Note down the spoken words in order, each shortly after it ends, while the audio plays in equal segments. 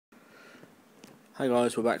Hi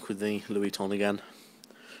guys, we're back with the Luiton again.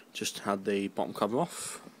 Just had the bottom cover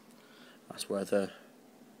off. That's where the...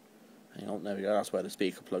 hang on, there we go, that's where the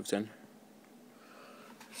speaker plugs in.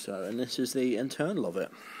 So, and this is the internal of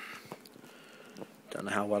it. Don't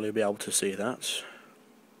know how well you'll be able to see that.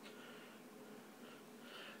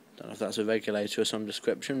 Don't know if that's a regulator of some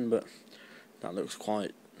description, but that looks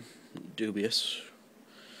quite dubious.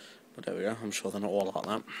 But there we go, I'm sure they're not all like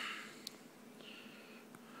that.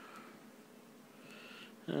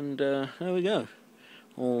 And there we go,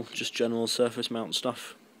 all just general surface mount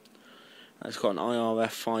stuff. It's got an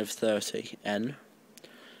IRF 530N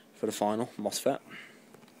for the final MOSFET.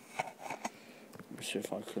 Let me see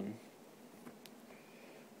if I can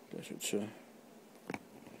get it to...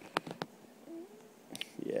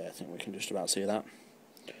 yeah, I think we can just about see that.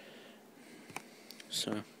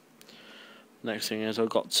 So, next thing is I've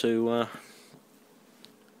got to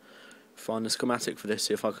find the schematic for this,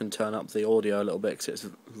 see if I can turn up the audio a little bit, because it's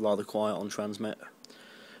rather quiet on transmit.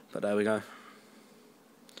 But there we go.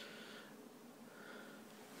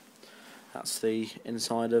 That's the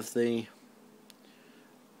inside of the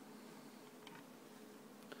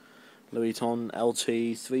Luiton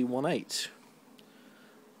LT-318.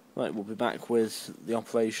 Right, we'll be back with the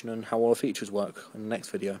operation and how all the features work in the next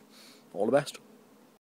video. All the best.